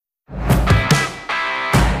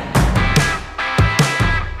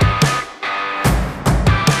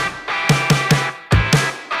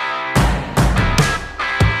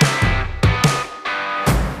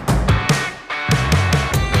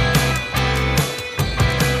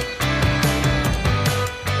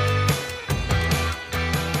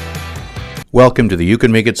Welcome to the You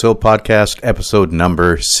Can Make It So podcast, episode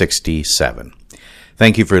number 67.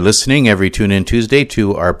 Thank you for listening every Tune-In Tuesday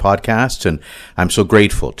to our podcast, and I'm so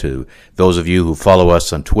grateful to those of you who follow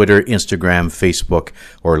us on Twitter, Instagram, Facebook,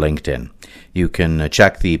 or LinkedIn. You can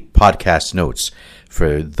check the podcast notes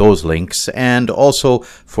for those links and also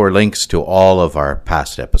for links to all of our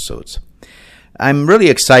past episodes. I'm really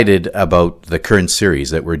excited about the current series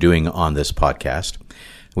that we're doing on this podcast.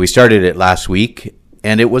 We started it last week,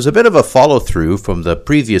 and it was a bit of a follow-through from the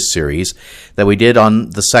previous series that we did on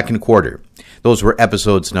the second quarter. Those were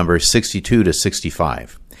episodes number 62 to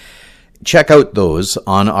 65. Check out those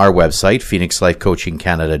on our website,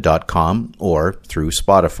 phoenixlifecoachingcanada.com, or through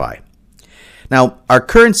Spotify. Now, our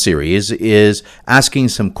current series is asking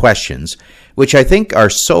some questions which I think are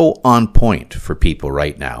so on point for people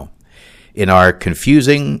right now in our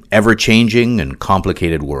confusing, ever-changing, and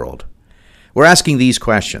complicated world. We're asking these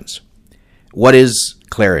questions. What is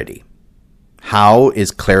clarity? How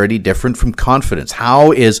is clarity different from confidence?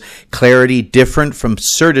 How is clarity different from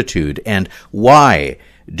certitude? And why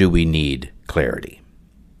do we need clarity?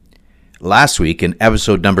 Last week, in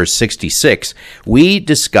episode number 66, we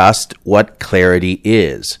discussed what clarity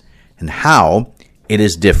is and how it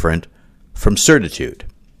is different from certitude.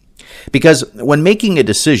 Because when making a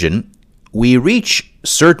decision, we reach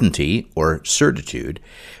certainty or certitude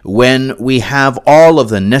when we have all of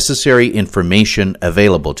the necessary information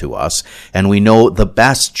available to us and we know the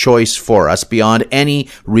best choice for us beyond any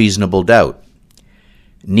reasonable doubt.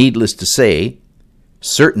 Needless to say,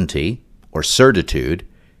 certainty or certitude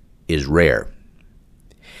is rare.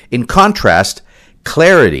 In contrast,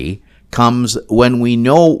 clarity comes when we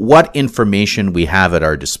know what information we have at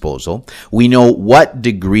our disposal, we know what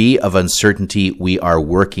degree of uncertainty we are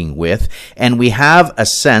working with, and we have a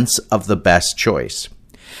sense of the best choice.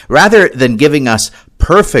 Rather than giving us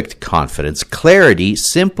perfect confidence, clarity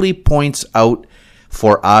simply points out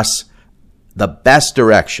for us the best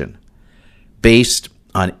direction based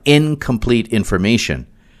on incomplete information,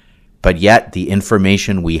 but yet the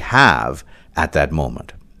information we have at that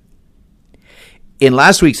moment. In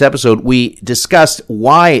last week's episode, we discussed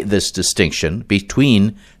why this distinction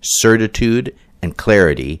between certitude and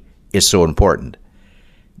clarity is so important,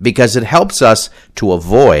 because it helps us to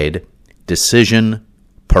avoid decision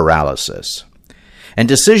paralysis. And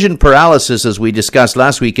decision paralysis, as we discussed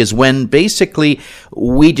last week, is when basically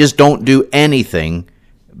we just don't do anything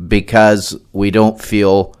because we don't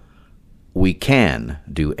feel we can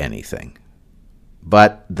do anything.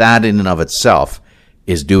 But that in and of itself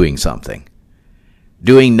is doing something.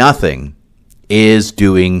 Doing nothing is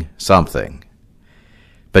doing something.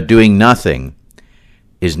 But doing nothing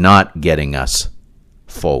is not getting us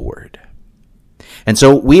forward. And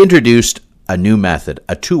so we introduced a new method,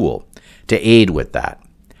 a tool to aid with that.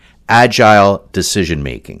 Agile decision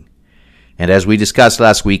making. And as we discussed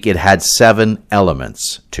last week, it had 7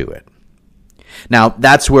 elements to it. Now,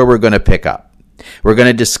 that's where we're going to pick up. We're going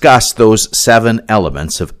to discuss those 7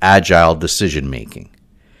 elements of agile decision making.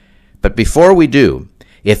 But before we do,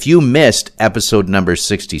 if you missed episode number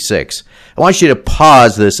 66, I want you to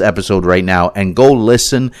pause this episode right now and go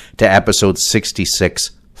listen to episode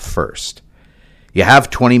 66 first. You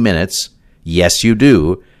have 20 minutes. Yes, you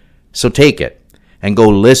do. So take it and go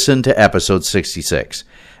listen to episode 66.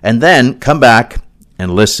 And then come back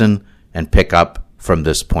and listen and pick up from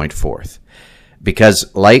this point forth.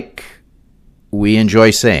 Because like we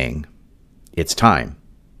enjoy saying, it's time.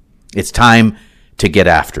 It's time to get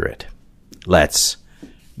after it. Let's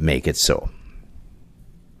make it so.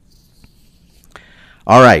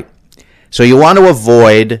 All right. So you want to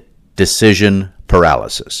avoid decision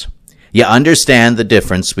paralysis. You understand the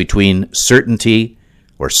difference between certainty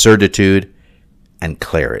or certitude and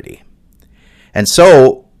clarity. And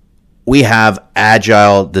so we have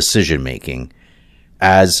agile decision making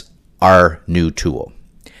as our new tool.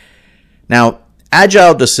 Now,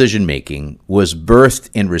 agile decision making was birthed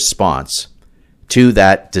in response to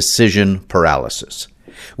that decision paralysis,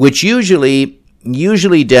 which usually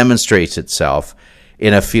demonstrates itself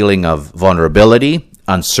in a feeling of vulnerability,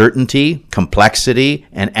 uncertainty, complexity,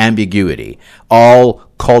 and ambiguity, all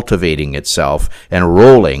cultivating itself and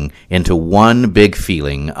rolling into one big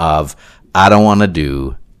feeling of, I don't want to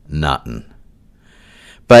do nothing.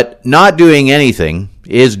 But not doing anything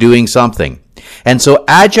is doing something. And so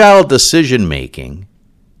agile decision making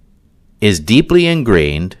is deeply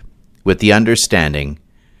ingrained with the understanding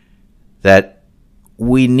that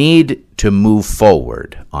we need to move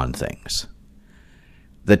forward on things.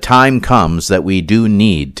 The time comes that we do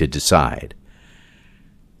need to decide.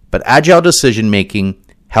 But agile decision making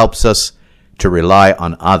helps us to rely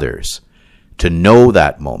on others, to know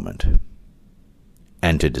that moment,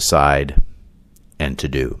 and to decide and to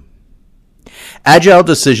do. Agile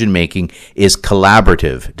decision-making is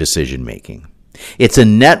collaborative decision-making. It's a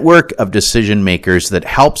network of decision makers that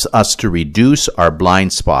helps us to reduce our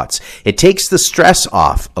blind spots. It takes the stress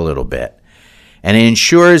off a little bit, and it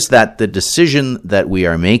ensures that the decision that we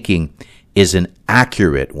are making is an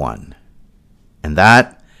accurate one. And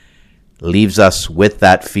that leaves us with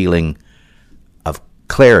that feeling of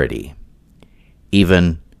clarity,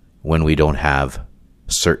 even when we don't have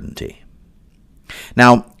certainty.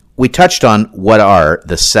 Now, we touched on what are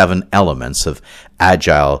the 7 elements of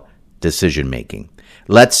agile decision-making.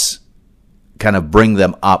 Let's kind of bring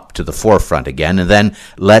them up to the forefront again, and then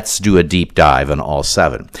let's do a deep dive on all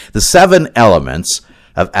 7. The 7 elements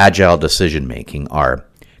of agile decision-making are: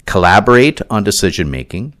 collaborate on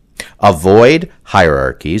decision-making, avoid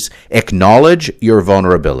hierarchies, acknowledge your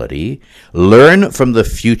vulnerability, learn from the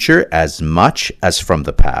future as much as from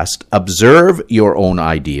the past, observe your own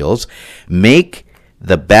ideals, make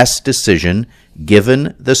the best decision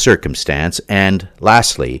given the circumstance, and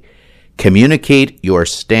lastly, communicate your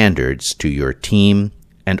standards to your team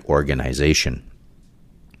and organization.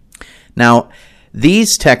 Now,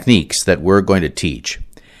 these techniques that we're going to teach,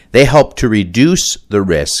 they help to reduce the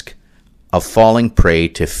risk of falling prey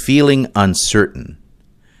to feeling uncertain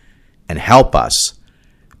and help us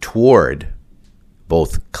toward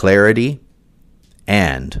both clarity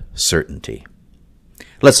and certainty.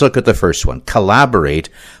 Let's look at the first one: collaborate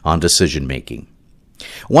on decision making.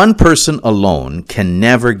 One person alone can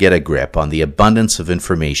never get a grip on the abundance of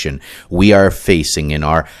information we are facing in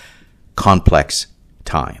our complex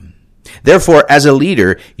time. Therefore, as a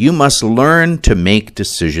leader, you must learn to make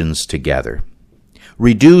decisions together.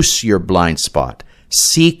 Reduce your blind spot.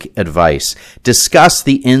 Seek advice. Discuss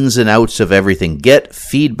the ins and outs of everything. Get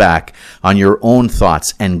feedback on your own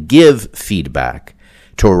thoughts and give feedback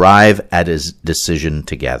to arrive at a decision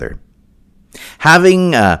together.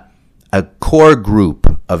 Having a core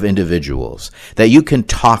group of individuals that you can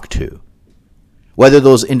talk to, whether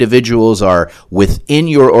those individuals are within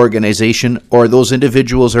your organization or those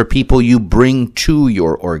individuals are people you bring to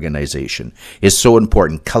your organization, is so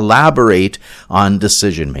important. Collaborate on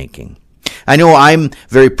decision making. I know I'm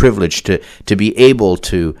very privileged to be able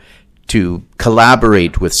to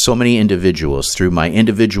collaborate with so many individuals through my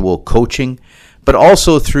individual coaching, but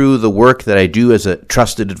also through the work that I do as a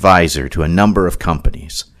trusted advisor to a number of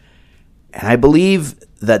companies. And I believe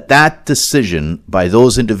that decision by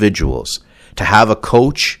those individuals to have a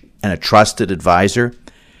coach and a trusted advisor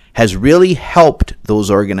has really helped those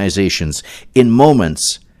organizations in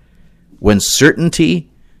moments when certainty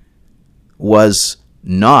was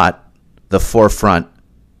not the forefront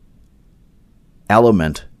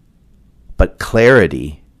element, but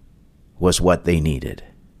clarity was what they needed.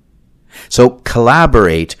 So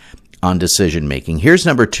collaborate on decision making. Here's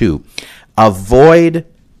number 2. Avoid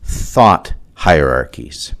thought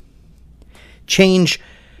hierarchies. Change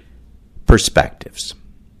perspectives.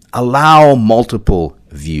 Allow multiple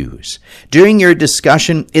views. During your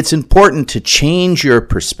discussion, it's important to change your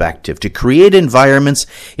perspective, to create environments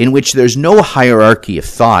in which there's no hierarchy of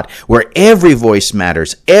thought, where every voice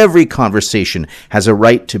matters, every conversation has a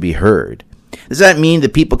right to be heard. Does that mean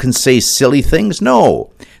that people can say silly things?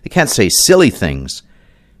 No, they can't say silly things,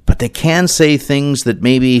 but they can say things that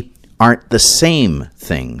maybe aren't the same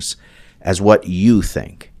things as what you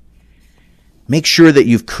think. Make sure that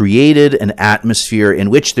you've created an atmosphere in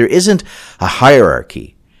which there isn't a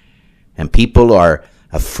hierarchy and people are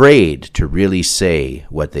afraid to really say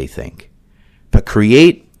what they think. But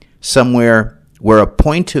create somewhere where a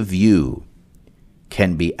point of view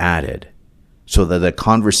can be added so that the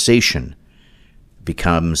conversation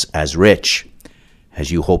becomes as rich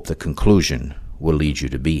as you hope the conclusion will lead you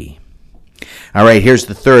to be. All right, here's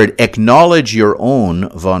the third. Acknowledge your own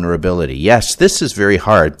vulnerability. Yes, this is very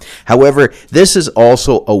hard. However, this is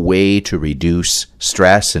also a way to reduce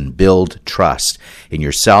stress and build trust in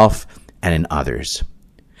yourself and in others.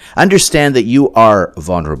 Understand that you are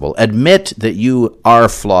vulnerable. Admit that you are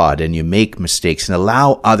flawed and you make mistakes, and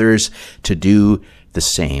allow others to do the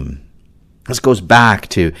same. This goes back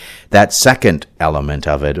to that second element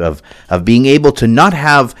of it, of being able to not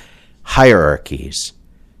have hierarchies,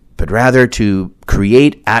 but rather to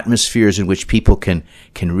create atmospheres in which people can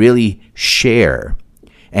really share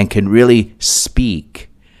and can really speak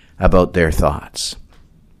about their thoughts.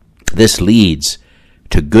 This leads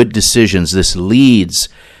to good decisions. This leads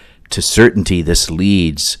to certainty. This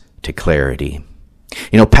leads to clarity.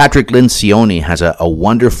 You know, Patrick Lencioni has a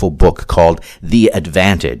wonderful book called The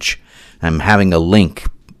Advantage. I'm having a link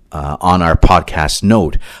on our podcast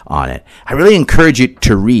note on it. I really encourage you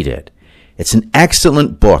to read it. It's an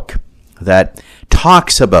excellent book that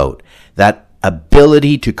talks about that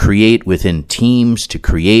ability to create within teams, to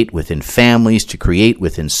create within families, to create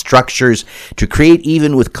within structures, to create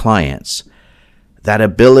even with clients. That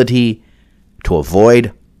ability to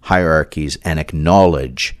avoid hierarchies and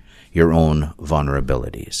acknowledge your own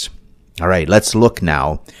vulnerabilities. All right, let's look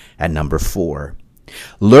now at number 4.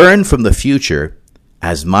 Learn from the future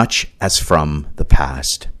as much as from the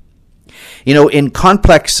past. You know, in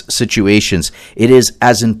complex situations, it is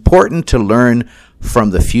as important to learn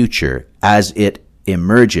from the future as it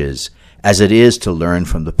emerges as it is to learn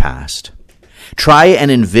from the past. Try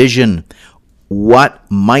and envision what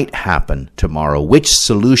might happen tomorrow, which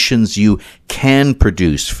solutions you can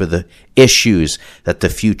produce for the issues that the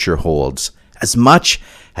future holds, as much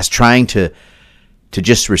as trying to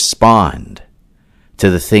just respond to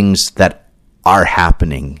the things that are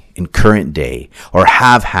happening in current day or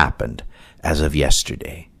have happened as of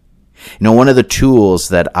yesterday. You know, one of the tools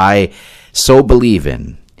that I so believe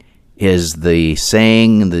in is the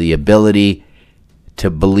saying, the ability to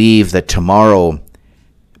believe that tomorrow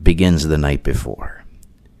begins the night before.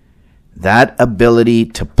 That ability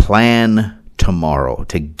to plan tomorrow,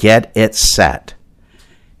 to get it set,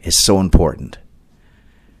 is so important.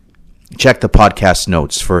 Check the podcast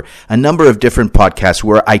notes for a number of different podcasts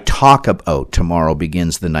where I talk about tomorrow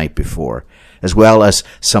begins the night before, as well as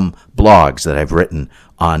some blogs that I've written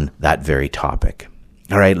on that very topic.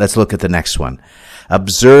 All right, let's look at the next one.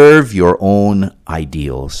 Observe your own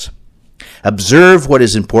ideals. Observe what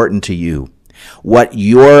is important to you, what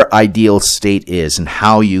your ideal state is, and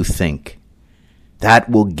how you think. That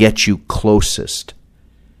will get you closest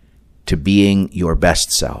to being your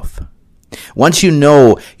best self. Once you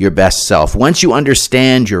know your best self, once you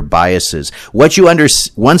understand your biases, once you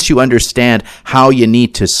understand how you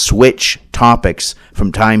need to switch topics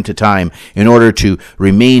from time to time in order to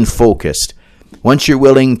remain focused, once you're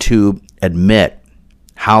willing to admit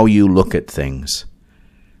how you look at things,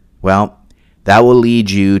 well, that will lead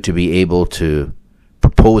you to be able to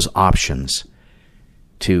propose options,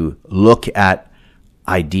 to look at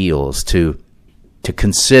ideals, to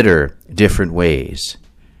consider different ways,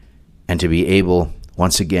 and to be able,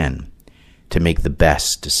 once again, to make the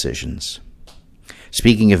best decisions.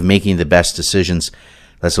 Speaking of making the best decisions,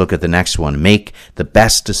 let's look at the next one. Make the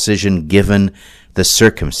best decision given the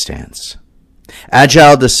circumstance.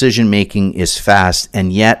 Agile decision-making is fast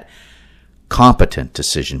and yet competent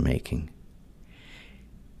decision-making.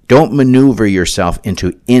 Don't maneuver yourself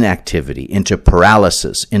into inactivity, into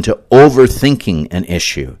paralysis, into overthinking an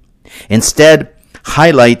issue. Instead,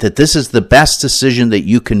 highlight that this is the best decision that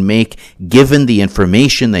you can make given the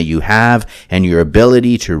information that you have and your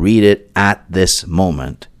ability to read it at this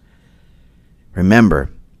moment.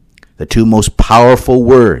 Remember, the two most powerful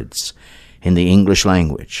words in the English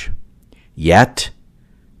language, yet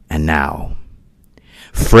and now.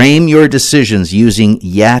 Frame your decisions using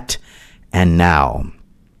yet and now.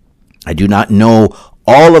 I do not know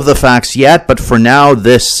all of the facts yet, but for now,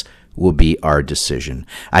 this will be our decision.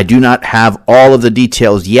 I do not have all of the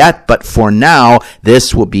details yet, but for now,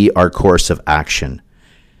 this will be our course of action.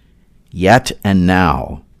 Yet and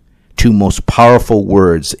now, two most powerful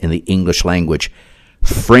words in the English language.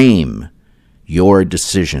 Frame your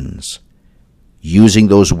decisions using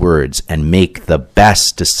those words and make the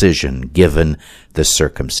best decision given the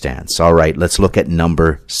circumstance. All right, let's look at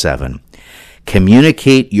number 7.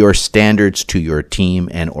 Communicate your standards to your team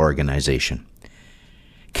and organization.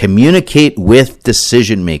 Communicate with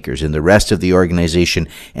decision makers in the rest of the organization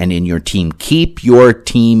and in your team. Keep your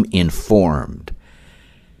team informed.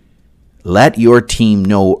 Let your team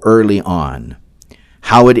know early on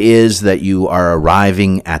how it is that you are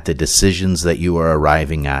arriving at the decisions that you are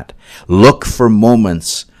arriving at. Look for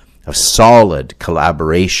moments of solid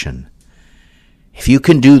collaboration. If you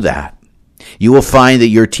can do that, you will find that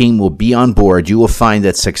your team will be on board. You will find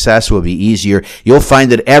that success will be easier. You'll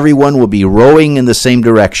find that everyone will be rowing in the same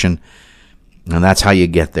direction. And that's how you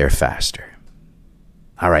get there faster.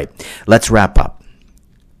 All right, let's wrap up.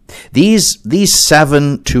 These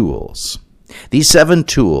 7 tools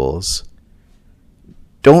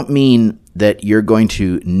don't mean that you're going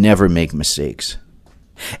to never make mistakes.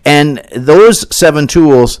 And those 7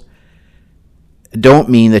 tools don't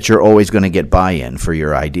mean that you're always going to get buy-in for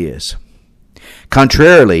your ideas.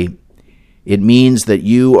 Contrarily, it means that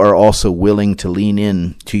you are also willing to lean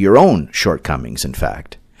in to your own shortcomings, in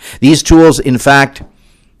fact. These tools, in fact,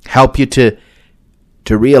 help you to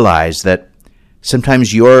realize that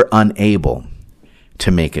sometimes you're unable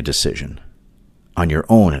to make a decision, on your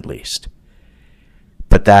own at least,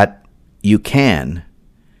 but that you can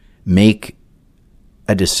make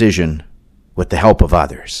a decision with the help of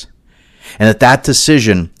others, and that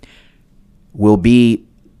decision will be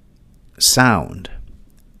sound,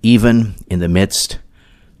 even in the midst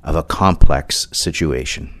of a complex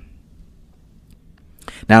situation.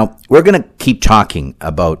 Now, we're going to keep talking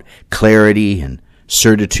about clarity and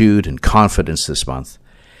certitude and confidence this month.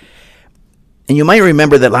 And you might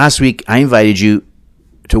remember that last week I invited you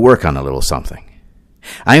to work on a little something.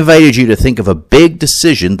 I invited you to think of a big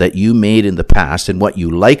decision that you made in the past and what you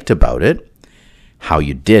liked about it, how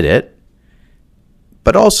you did it,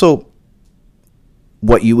 but also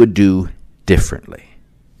what you would do differently.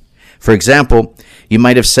 For example, you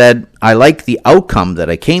might have said, I like the outcome that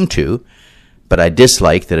I came to, but I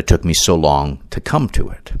dislike that it took me so long to come to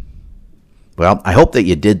it. Well, I hope that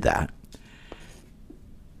you did that.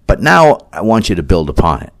 But now I want you to build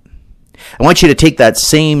upon it. I want you to take that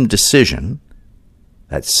same decision,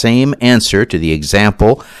 that same answer to the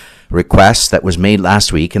example request that was made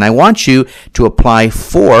last week, and I want you to apply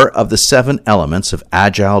 4 of the 7 elements of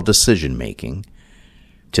agile decision making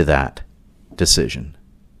to that decision.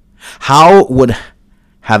 How would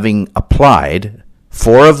having applied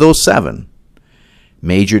 4 of those 7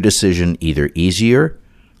 made your decision either easier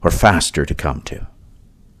or faster to come to?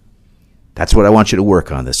 That's what I want you to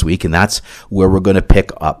work on this week, and that's where we're going to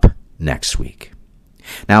pick up next week.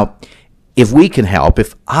 Now, if we can help,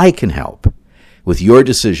 if I can help with your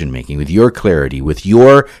decision making, with your clarity, with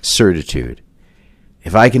your certitude,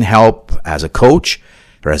 if I can help as a coach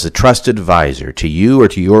or as a trusted advisor to you or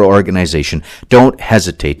to your organization, don't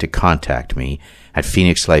hesitate to contact me at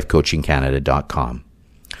phoenixlifecoachingcanada.com.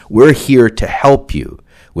 We're here to help you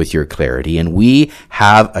with your clarity, and we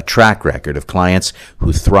have a track record of clients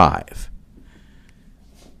who thrive.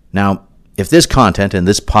 Now, if this content and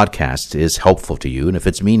this podcast is helpful to you, and if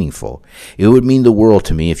it's meaningful, it would mean the world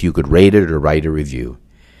to me if you could rate it or write a review.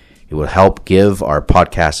 It will help give our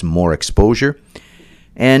podcast more exposure.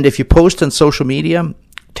 And if you post on social media,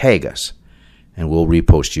 tag us, and we'll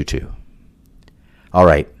repost you too. All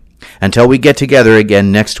right. Until we get together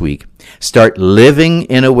again next week, start living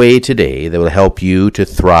in a way today that will help you to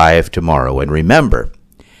thrive tomorrow. And remember,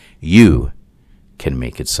 you can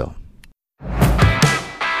make it so.